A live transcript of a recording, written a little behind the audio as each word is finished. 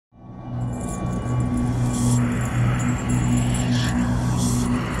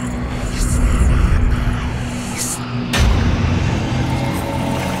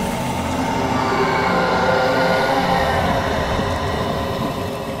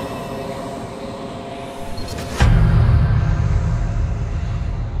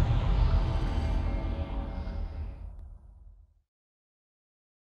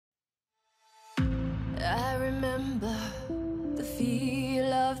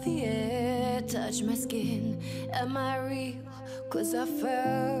of the air touch my skin. Am I real? 'Cause I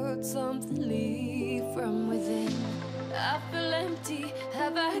felt something leave from within. I feel empty,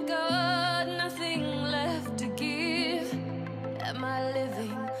 have I got nothing left to give? Am I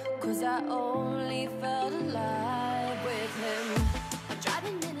living? 'Cause I only felt alive with him. I'm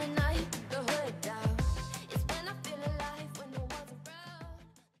driving in the night, the hood down. It's when I feel alive, when no one's around.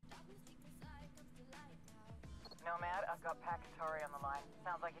 Nomad, I've got Pakatari on the line.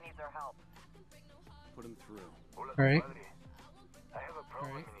 Sounds like he needs our help. Put him through. Alright. I have a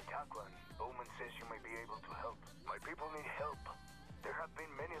problem in Itaqua. Bowman says you may be able to help. My people need help. There have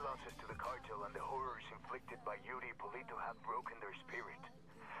been many losses to the cartel, and the horrors inflicted by Yuri Polito have broken their spirit.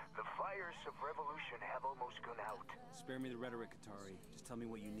 The fires of revolution have almost gone out. Spare me the rhetoric, Atari. Just tell me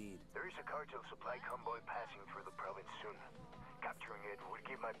what you need. There is a cartel supply convoy passing through the province soon. Capturing it would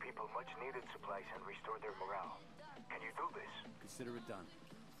give my people much needed supplies and restore their morale. Can you do this? Consider it done.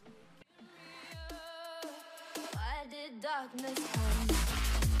 Why did darkness come?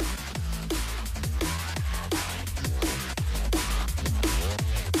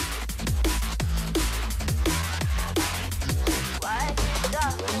 Why did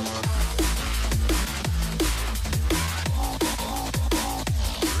darkness come?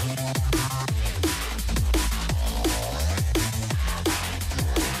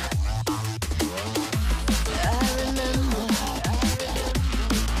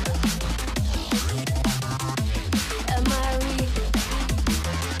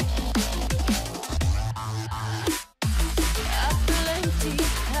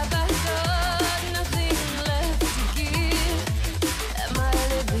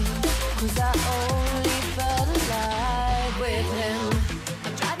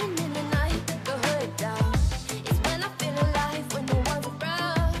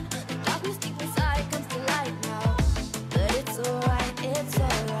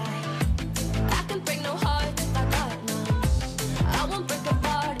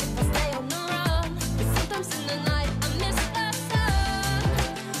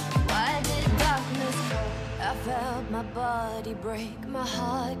 Break, my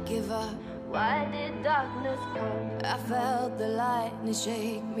heart give up. Why did darkness come? I felt the lightning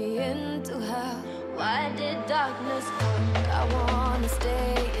shake me into hell. Why did darkness come? I wanna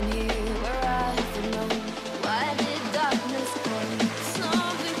stay in here where I belong. Why did darkness come?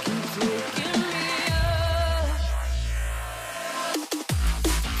 Something keeps waking me up.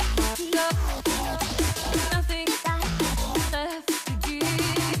 Nothing left to give.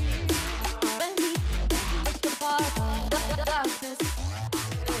 When we break apart, darkness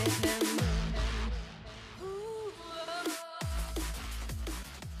with him.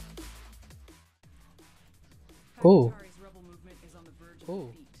 Oh. Atari's rebel movement is on the verge of Oh.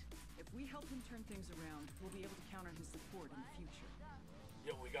 defeat. If we help him turn things around, we'll be able to counter his support in the future.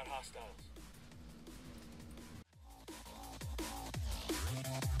 Yo, we got hostiles.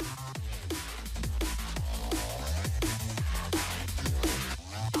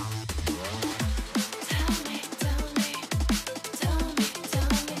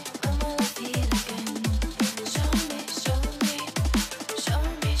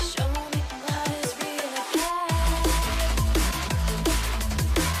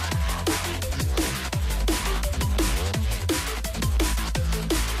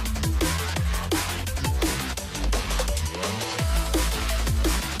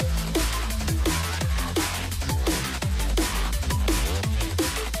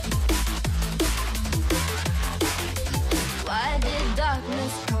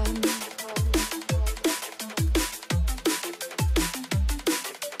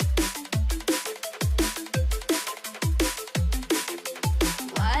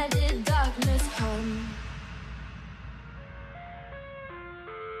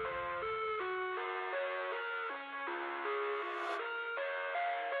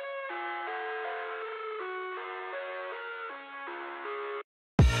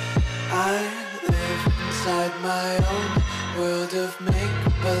 I live inside my own world of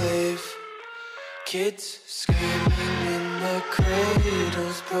make-believe. Kids screaming in the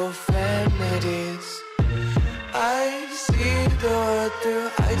cradles, profanities. I see the world through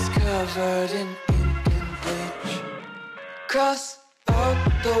eyes covered in ink and bleach. Cross out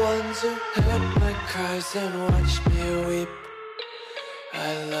the ones who heard my cries and watched me weep.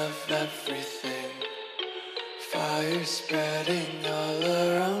 I love everything. Fire spreading all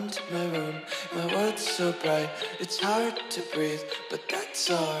around my room. My world's so bright, it's hard to breathe, but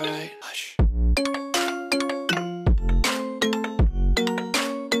that's alright. Hush.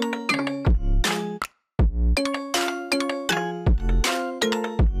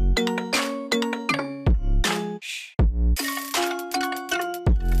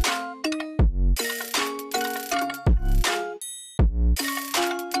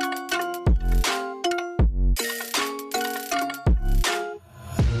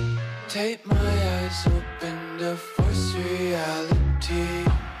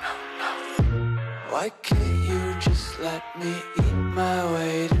 Why can't you just let me eat my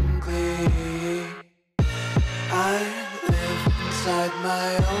weight in glee? I live inside my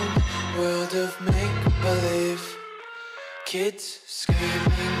own world of make-believe. Kids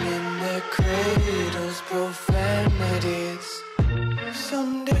screaming in their cradles, profanities.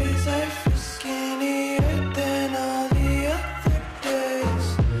 Some days I feel skinnier than all the other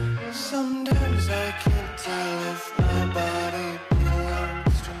days. Sometimes I can't tell if my body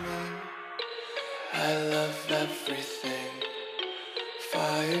belongs to me. I love everything.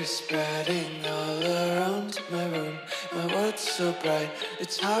 Fire spreading all around my room. My world's so bright,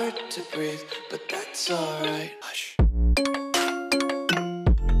 it's hard to breathe, but that's alright. Hush.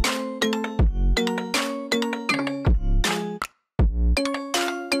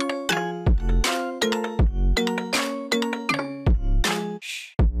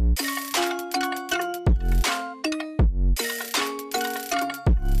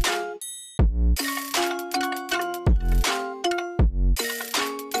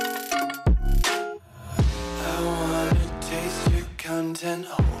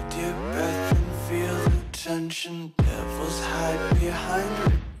 Hold your breath and feel the tension. Devils hide behind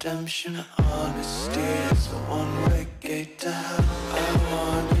redemption. Honesty is the one-way gate to hell. I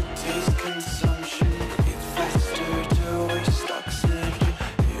wanna taste consumption. Breathe faster to waste oxygen.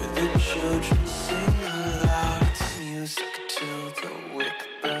 Hear the children sing aloud. It's music till the wick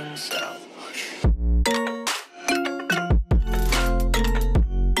burns out.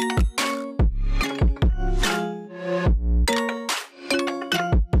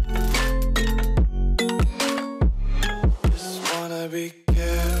 Be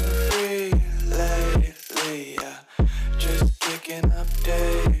carefree lately, yeah. Just kicking up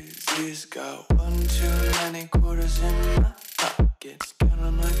daisies. Got one too many quarters in my pockets.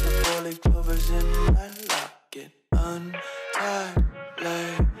 Counting like the four-leaf clovers in my locket. Untied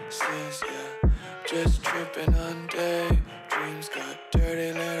laces, yeah. Just tripping on daydreams. Got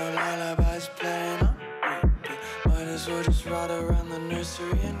dirty little lullabies playing on repeat. Might as well just ride around the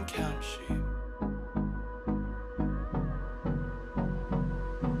nursery and count sheep.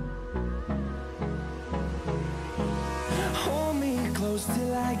 Close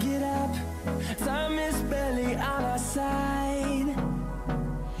till I get up. Time is barely on our side.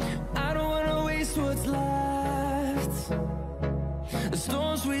 I don't wanna waste what's left. The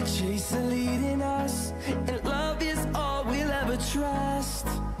storms we chase are leading us, and love is all we'll ever trust.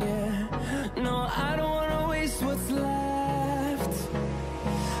 Yeah, no, I don't wanna waste what's left.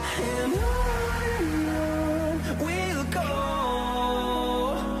 And on we'll go,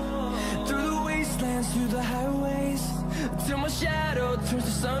 through the wastelands, through the highways, till my shadow turns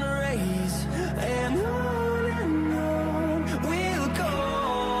to sun rays. And on we'll go,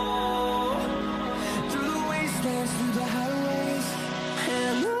 through the wastelands, through the highways.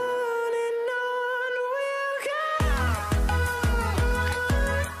 And on we'll go.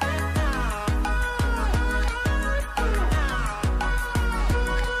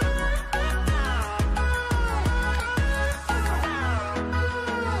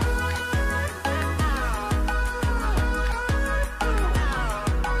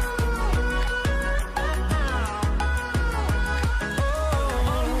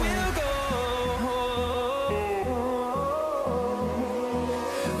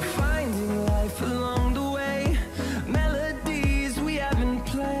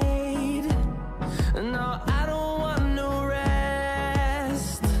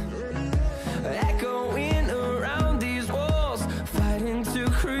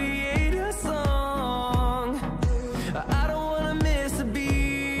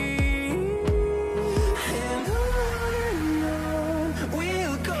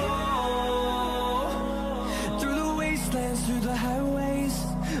 Through the highways,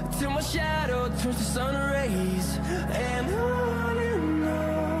 till my shadow turns to sun rays. And on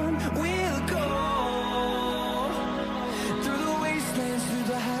we'll go, through the wastelands, through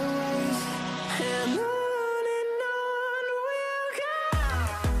the highways. And on we'll go.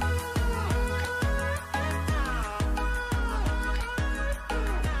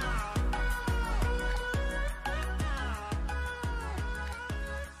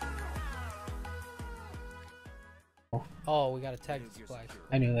 Oh, we got a tag splash.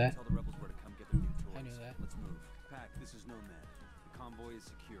 I knew that. Tell the rebels where to come get their new toys. I knew that. Let's move. Pack, this is Nomad. The convoy is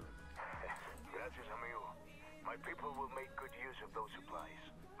secure. Gracias, amigo. My people will make good use of those supplies.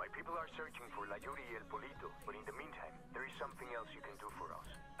 My people are searching for La Yuri y El Polito, but in the meantime, there is something else you can do for us.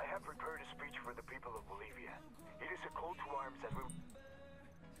 I have prepared a speech for the people of Bolivia. It is a call to arms that will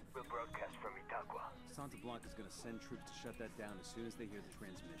broadcast from Itaqua. Santa Blanca's gonna send troops to shut that down as soon as they hear the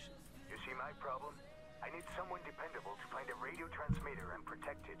transmission. You see my problem? I need someone dependable to find a radio transmitter and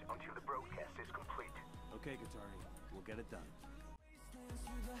protect it until the broadcast is complete. Okay, Katari. We'll get it done.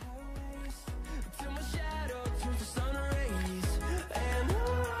 Till my shadow turns to sun rays, and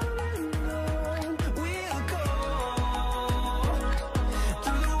on we'll go.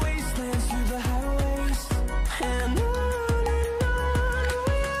 Through the wastelands, through the highways, and on we'll go.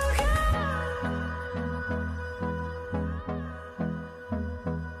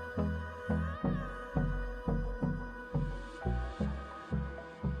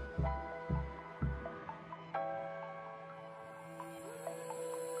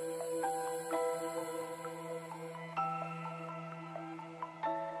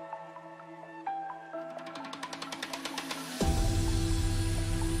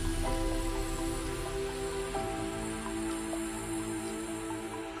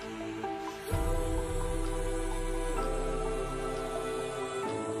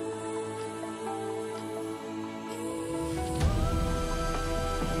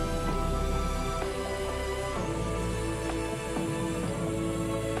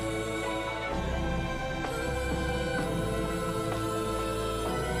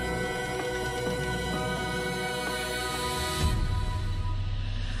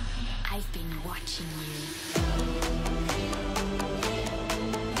 I've been watching you.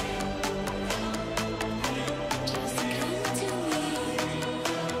 Just come to me.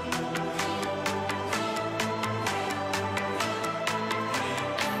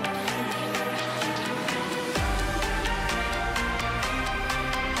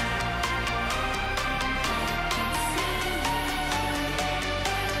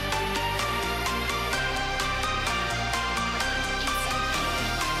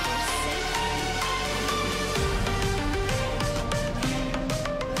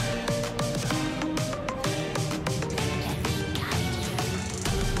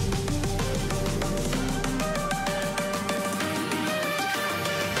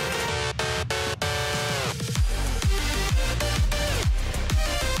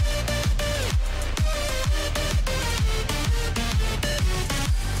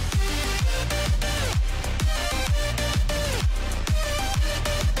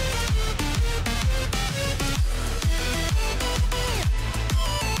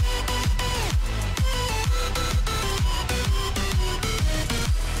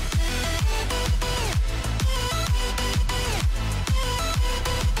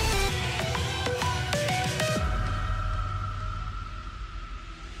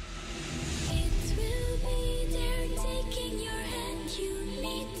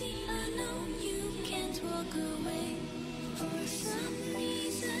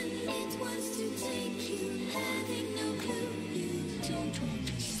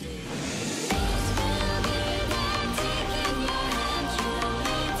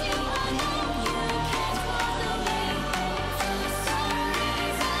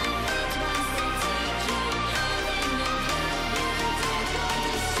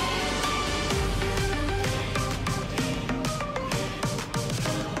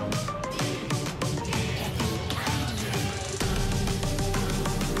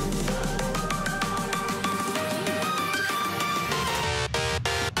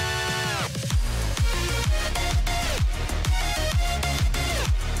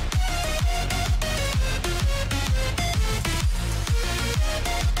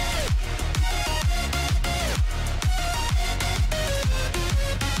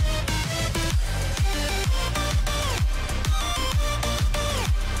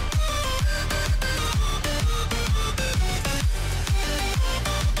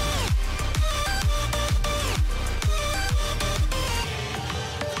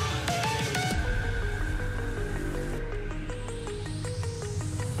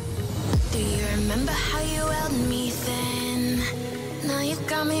 Remember how you held me then? Now you've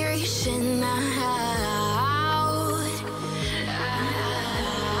got me reaching out.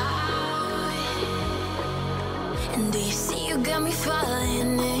 And do you see you got me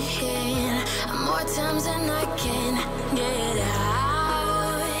falling in more times than I can get out.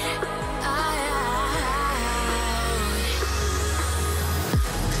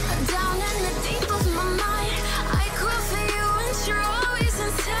 Down in the deep of my mind, I crawl for you and you're always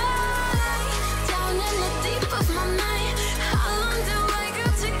inside. Down in the deep of my mind, how long do I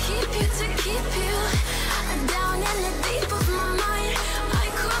got to keep you, to keep you? Down in the deep of my mind, I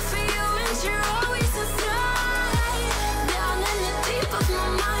crawl for you and you're always inside. Down in the deep of my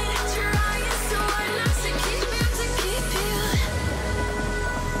mind, trying so hard not to keep you, to keep you.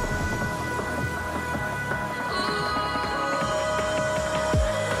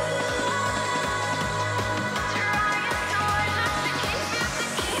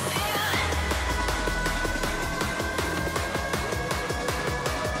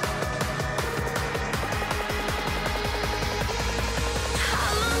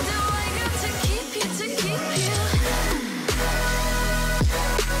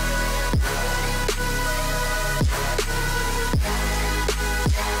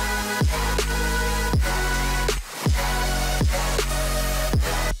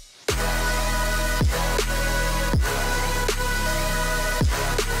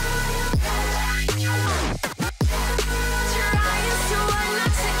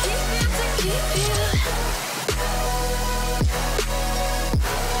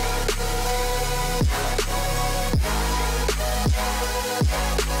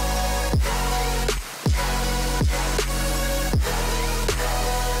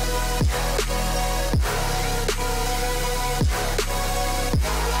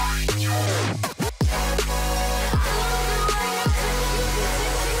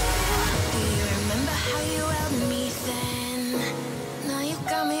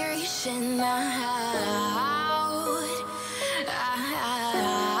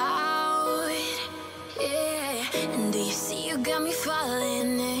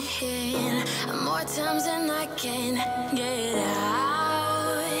 Times and I can't get out.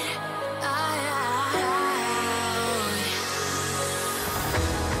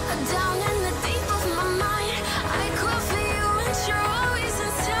 Down in the deep of my mind, I crawl for you and you're always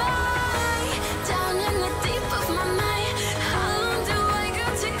inside. Down in the deep of my mind, how long do I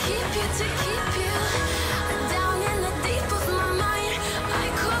got to keep you, to keep you? Down in the deep of my mind, I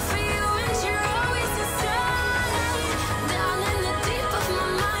crawl for you and you're always inside. Down in the deep of my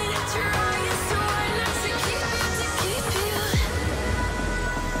mind, trying so hard not to keep you, to keep you.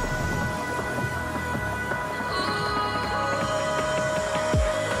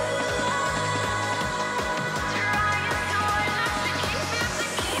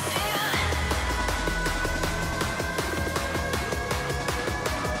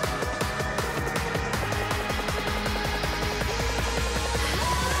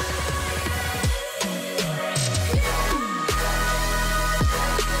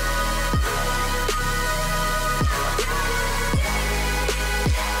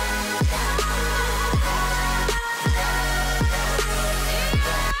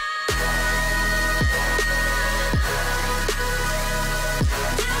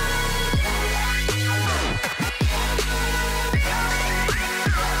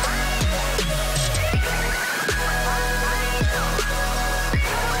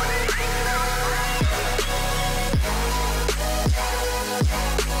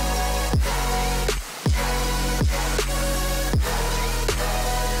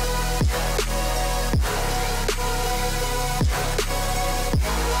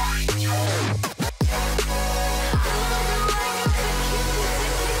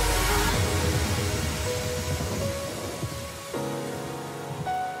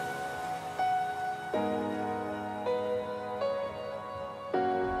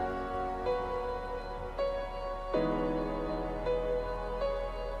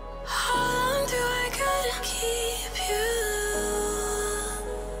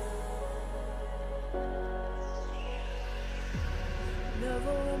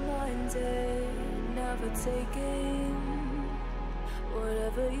 Never taking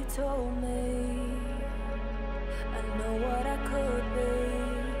whatever you told me. I know what I could be,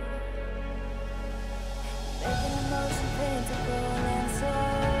 making emotion paintable and so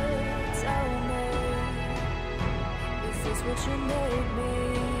tell me, is this what you made me?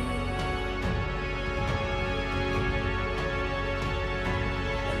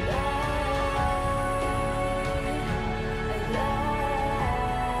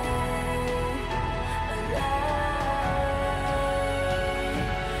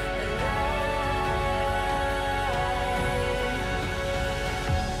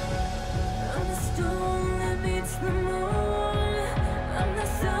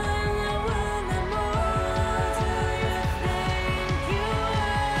 You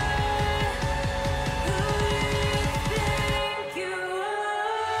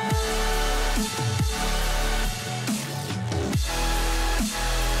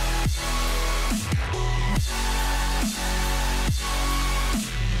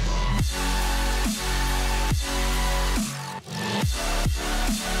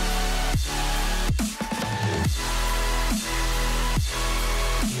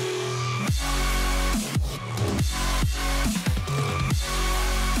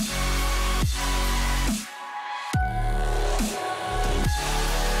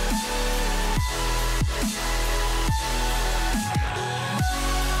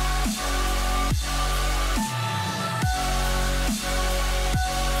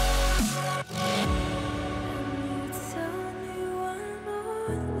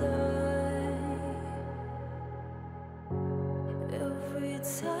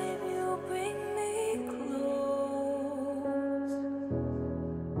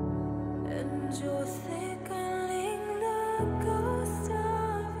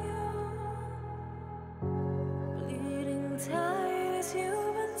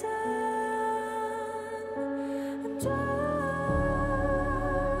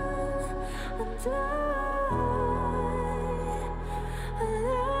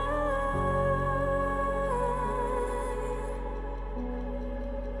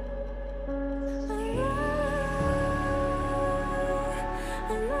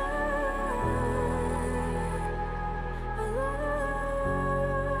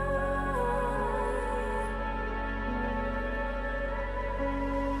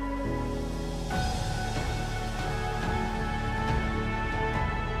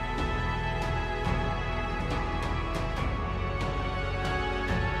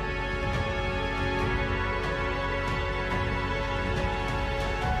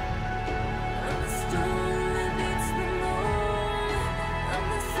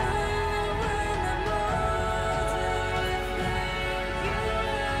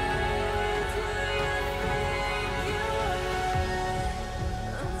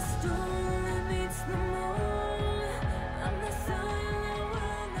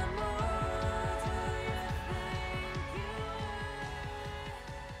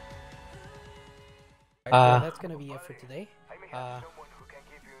That's gonna be it for today. I may have someone who can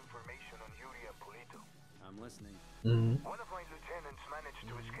give you information on Yuri and Polito. I'm listening. One of my lieutenants managed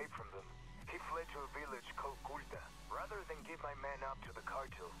to escape from them. He fled to a village called Culta. Rather than give my men up to the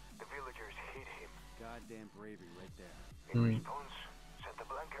cartel, the villagers hid him. Goddamn bravery right there. In response, Santa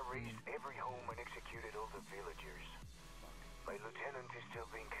Blanca razed every home and executed all the villagers. My lieutenant is still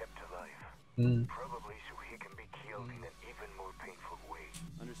being kept alive. Probably so he can be killed in an even more painful way.